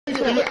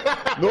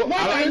You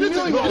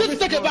need to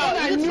take a bow.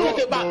 You need to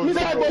take a bow.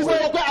 Mr.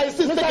 Igboho, I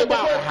insist, take a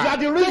bow. You are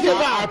the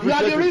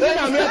reason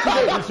I'm here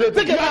today.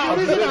 Take a bow. You are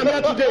the reason I'm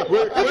here today.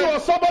 If it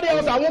was somebody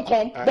else, I won't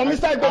come. But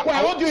Mr. Igboho,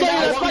 I want you in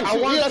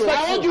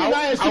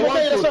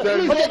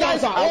Okay,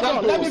 guys, hold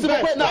on. Let me see.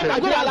 Now,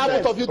 I'm going to allow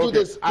both of you do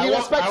this. He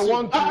respects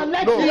you.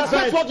 He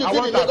respects what you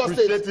did in Lagos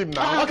State.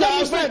 Okay,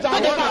 you said, take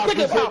a bow. He's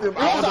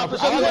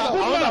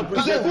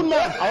a good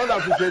man. I want to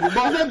appreciate him.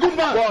 He's a good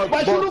man.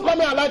 But you don't come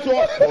here and lie to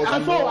us.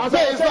 And so,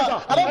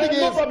 I don't think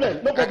it's no problem.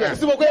 No problem.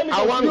 I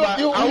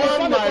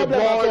want my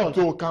boy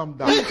to calm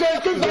down. He's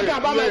talking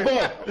about my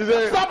boy.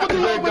 Stop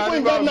putting on people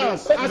in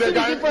governance. I see the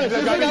difference.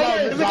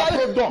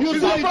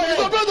 He's a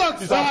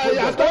product. I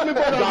told me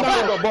I don't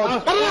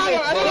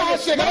know how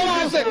to shake.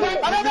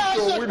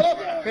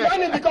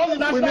 When it becomes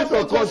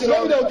national contest,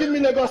 maybe they'll give me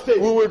Lagos State.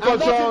 We will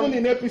even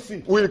in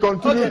APC. We will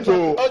continue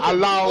to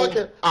allow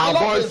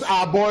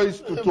our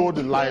boys to toe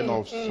the line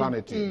of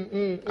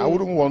sanity. I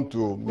wouldn't want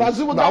to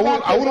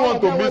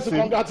miss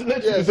him.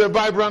 He's a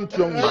vibrant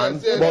young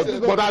man,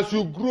 but as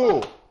you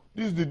grow,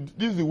 this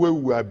is the way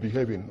we are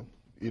behaving.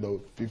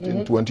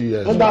 15, 20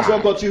 years. And that's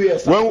what got you here.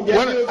 When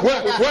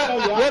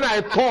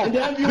I come,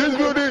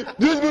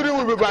 this building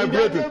will be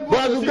vibrating. But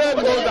as you get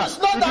older,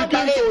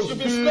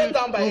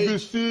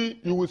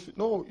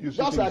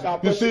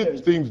 you see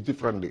things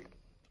differently.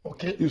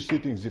 Okay. You see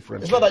things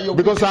differently. It's not that you're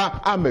because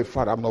I'm a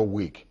father. I'm not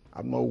weak.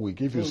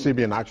 If you see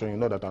me in action, you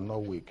know that I'm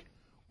not weak.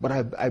 But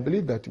I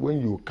believe that when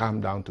you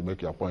calm down to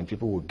make your point,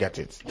 people will get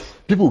it.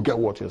 People will get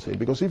what you're saying.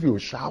 Because if you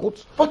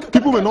shout,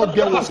 people will not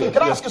get what you're saying.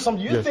 Can I ask you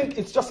something? Do you think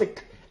it's just a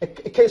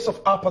case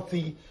of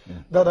apathy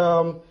that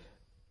I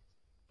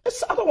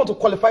don't want to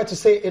qualify to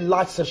say a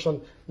large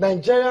session.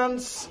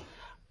 Nigerians,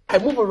 I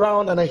move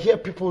around and I hear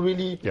people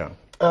really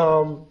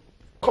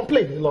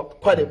complain a lot,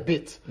 quite a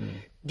bit.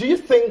 Do you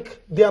think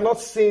they are not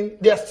seeing?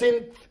 They are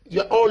seeing.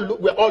 We're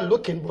all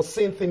looking, but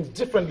seeing things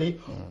differently,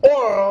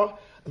 or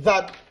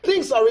that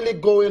things are really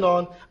going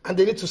on and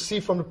they need to see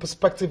from the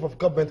perspective of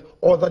government,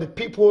 or that the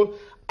people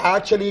are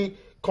actually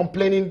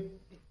complaining.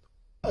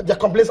 Their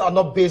complaints are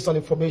not based on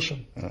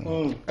information.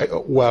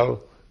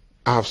 Well,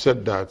 I have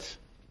said that.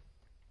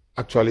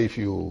 Actually, if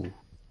you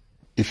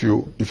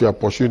are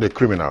pursuing a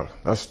criminal,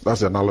 that's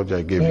the analogy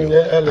I gave you,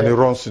 and he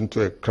runs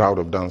into a crowd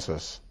of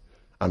dancers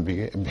and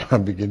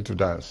begin to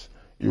dance,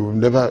 you will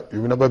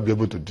never be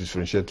able to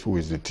differentiate who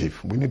is the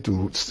thief. We need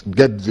to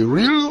get the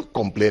real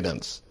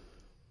complainants,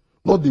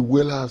 not the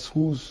wailers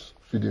whose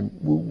feeding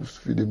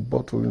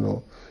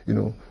bottle,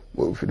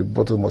 the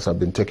bottle must have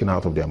been taken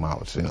out of their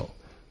mouths,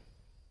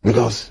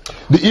 Because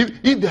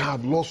if they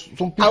have lost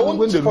some people,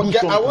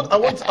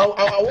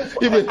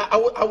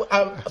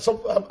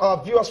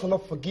 our viewers will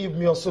not forgive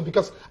me also,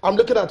 because I'm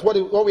looking at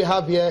what we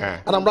have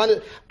here, and I'm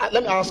running.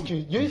 Let me ask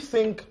you: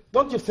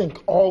 don't you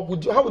think, or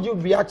how would you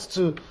react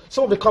to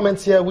some of the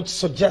comments here, which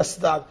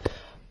suggest that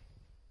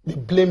the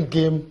blame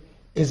game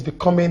is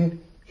becoming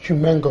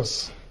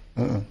humongous?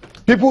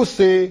 People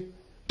say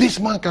this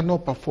man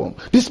cannot perform.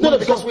 This man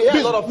is not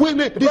doing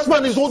anything. He's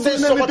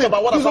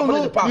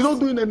not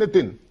doing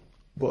anything.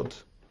 But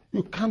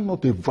you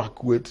cannot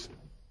evacuate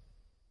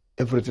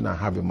everything I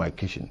have in my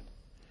kitchen,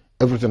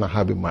 everything I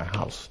have in my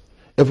house,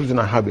 everything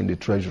I have in the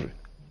treasury,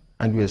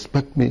 and you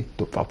expect me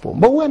to perform.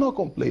 But we're not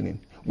complaining.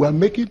 We're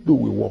making do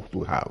with what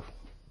we have.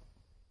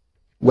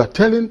 We're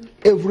telling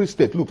every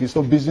state, look, it's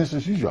not business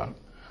as usual.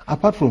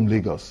 Apart from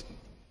Lagos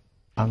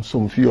and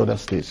some few other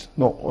states,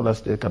 no other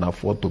state can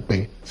afford to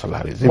pay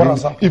salaries.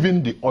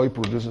 Even the oil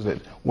producers said,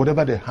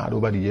 whatever they had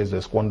over the years,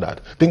 they squandered,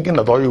 thinking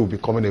that oil will be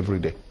coming every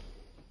day.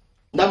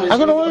 Let me no,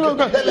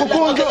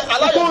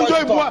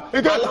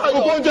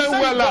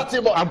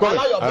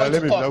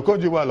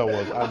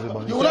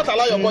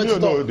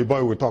 the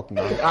boy will talk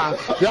now.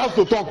 He has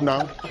to talk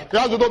now. He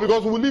has to talk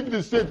because we'll leave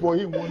the stage for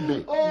him one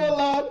day.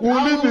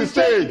 We'll leave the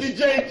stage.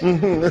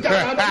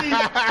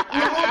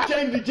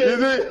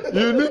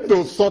 You need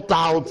to sort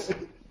out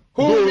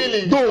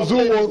those who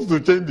want to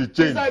change the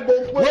change.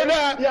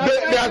 Whether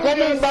they are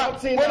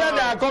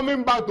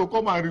coming back to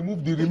come and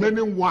remove the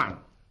remaining one.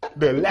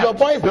 Your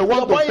point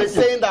is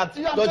saying that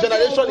your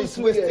generation is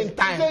wasting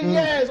time.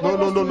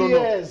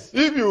 No.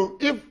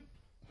 If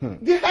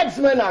the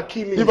headsmen are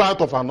killing. If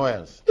out of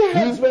annoyance,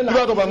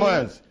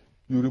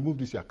 you remove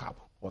this your cap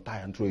or tie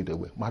and throw it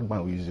away.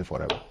 Madman will use it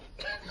forever.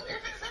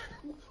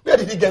 Where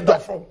did he get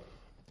that from?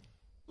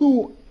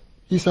 No,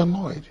 he's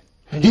annoyed.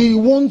 He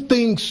wants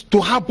things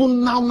to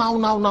happen now,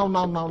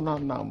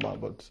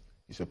 but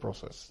it's a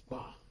process.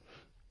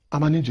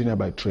 I'm an engineer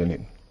by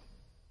training.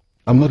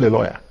 I'm not a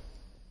lawyer.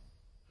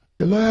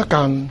 A lawyer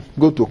can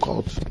go to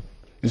court.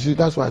 You see,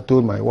 that's why I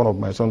told one of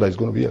my sons that he's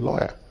going to be a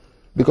lawyer.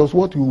 Because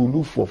what you will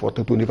look for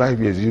 25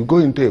 years, you go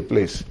into a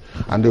place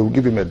and they will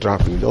give him a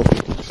draft, he will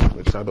just put it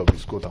with the side of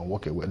his coat and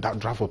walk away. That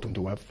draft for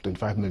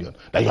 25 million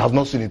that you have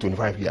not seen in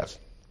 25 years.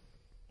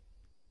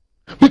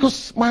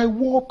 Because my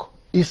work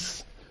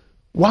is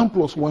 1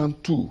 + 1,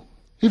 2.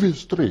 If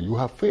it's 3, you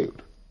have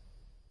failed.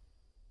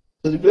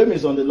 So the blame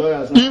is on the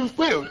lawyers. You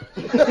failed.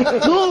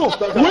 No,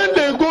 when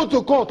they go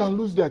to court and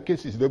lose their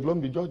cases, they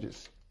blame the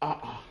judges.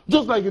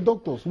 Just like the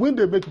doctors, when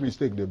they make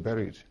mistake, they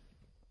bury it.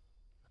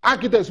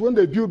 Architects, when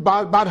they build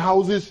bad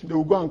houses, they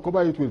will go and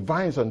cover it with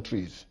vines and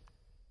trees.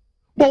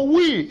 But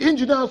we,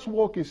 engineers'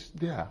 work is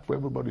there for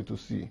everybody to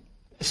see.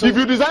 So, if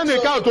you design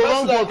a car to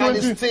run for 20 and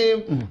his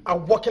team are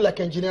working like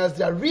engineers,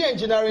 they are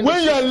re-engineering.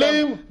 When you're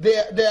lame, they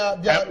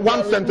are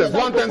one sentence,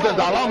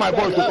 allow my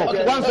boy to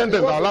talk. One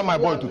sentence, allow my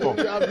boy to talk.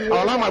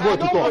 Allow my boy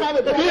to talk.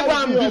 If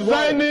I'm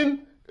designing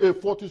a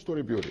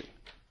 40-story building,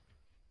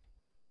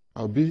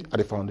 I'll be at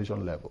the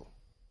foundation level.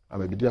 I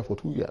may be there for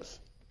 2 years,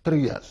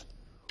 3 years.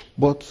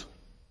 But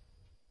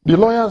the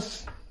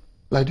lawyers,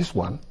 like this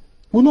one,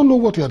 will not know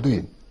what you are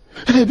doing.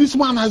 Hey, this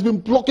man has been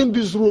blocking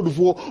this road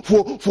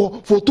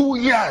for 2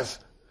 years.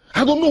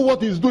 I don't know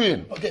what he's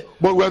doing. Okay.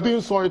 But we're doing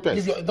soil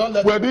tests.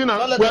 We're doing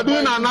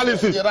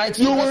analysis.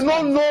 You will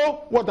not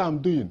know what I'm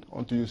doing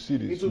until you see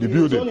the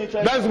building.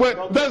 That's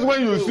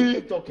when you see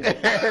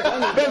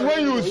that's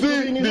when you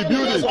see the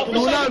building.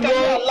 You will not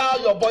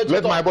know.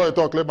 Let my boy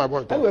talk. Let my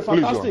boy talk. Anyway,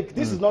 fantastic.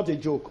 This is not a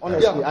joke.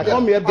 Honestly, I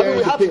come here bearing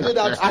the pain. Hold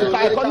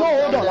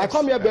on. I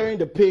come here bearing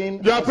the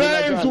pain. Your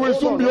pains will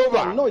soon be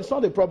over. No, it's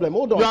not a problem.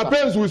 Hold on. Your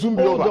pains will soon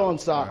be over. Hold on,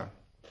 sir.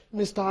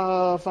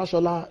 Mr.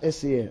 Fashola,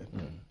 SAN.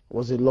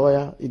 Was a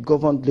lawyer, he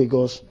governed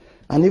Lagos,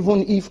 and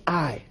even if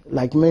I,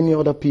 like many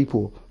other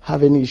people,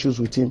 have any issues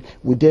with him,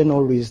 we dare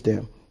not raise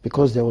them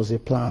because there was a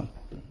plan.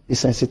 He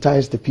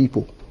sensitized the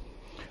people.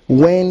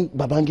 When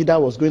Babangida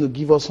was going to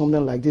give us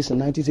something like this in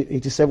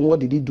 1987,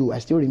 what did he do? I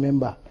still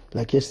remember,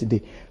 like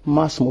yesterday,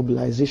 mass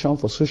mobilization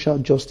for social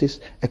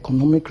justice,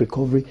 economic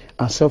recovery,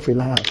 and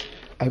self-reliance.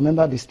 I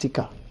remember the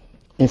sticker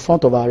in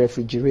front of our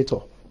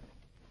refrigerator.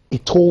 He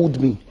told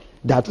me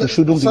that we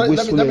shouldn't be wasteful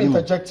anymore. Let me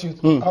interject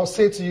you. I'll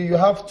say to you, you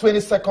have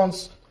 20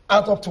 seconds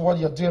add up to what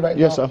you're doing right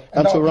now. Yes, sir.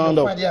 And to round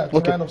up.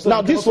 Okay. So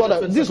now, this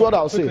is what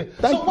I'll say.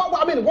 So,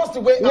 what's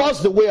the way out? What's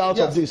the way out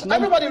of this?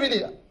 Everybody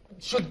really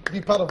should be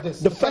part of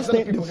this. The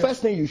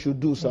first thing you should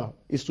do, sir,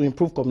 is to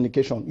improve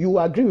communication. You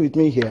agree with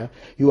me here,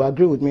 you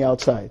agree with me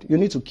outside. You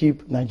need to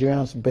keep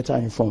Nigerians better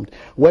informed.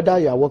 Whether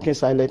you are working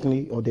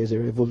silently or there's a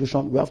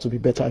revolution, we have to be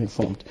better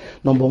informed.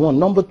 Number one.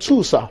 Number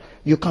two, sir,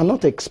 you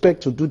cannot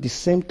expect to do the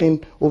same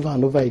thing over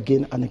and over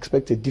again and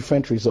expect a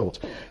different result.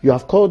 You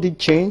have called it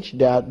change.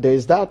 There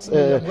is that.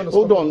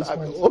 Hold on.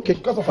 Okay.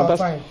 Because of our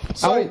time.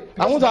 Sorry.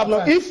 I want to have no.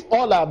 If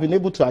all I've been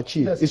able to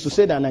achieve is to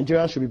say that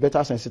Nigerians should be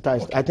better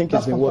sensitized, okay, I think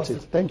it's been worth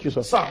it. Thank you,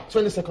 sir. Sir,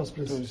 20 seconds,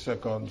 please. 20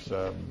 seconds.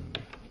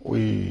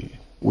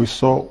 We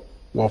saw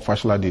what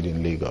Fashola did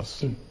in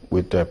Lagos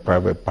with the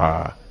private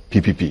power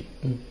PPP.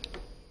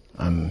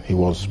 And he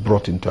was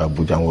brought into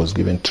Abuja and was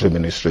given 3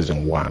 ministries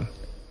in one.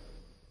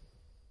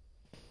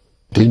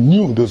 They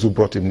knew, those who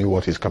brought him knew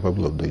what he's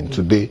capable of doing.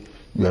 Today,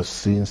 we are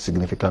seeing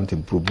significant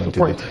improvement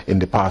in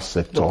the power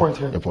sector,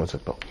 the power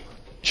sector.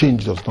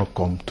 Change does not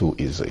come too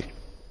easy.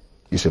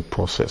 It's a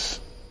process.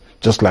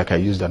 Just like I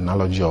used the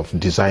analogy of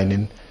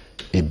designing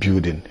a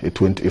building, a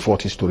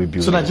 40-story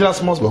building. So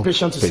Nigerians must be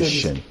patient to say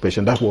this.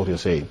 Patient, that's what you're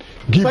saying.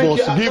 Give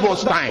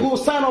us time. We'll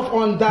sign off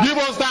on that. Give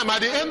us time.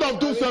 At the end of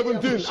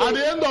 2017. At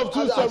the end of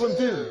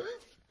 2017.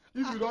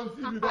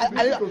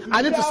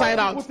 I need to sign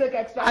out.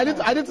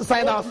 I need to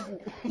sign out.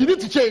 You need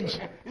to change.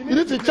 You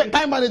need to check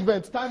time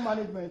management. Time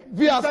management.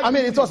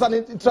 It was an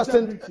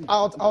interesting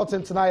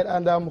outing tonight,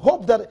 and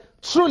hope that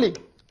truly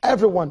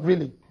everyone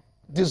really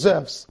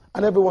deserves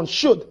and everyone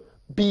should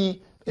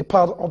be a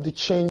part of the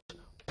change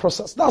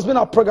process. That's been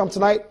our program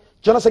tonight.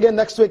 Join us again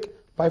next week.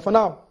 Bye for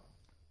now.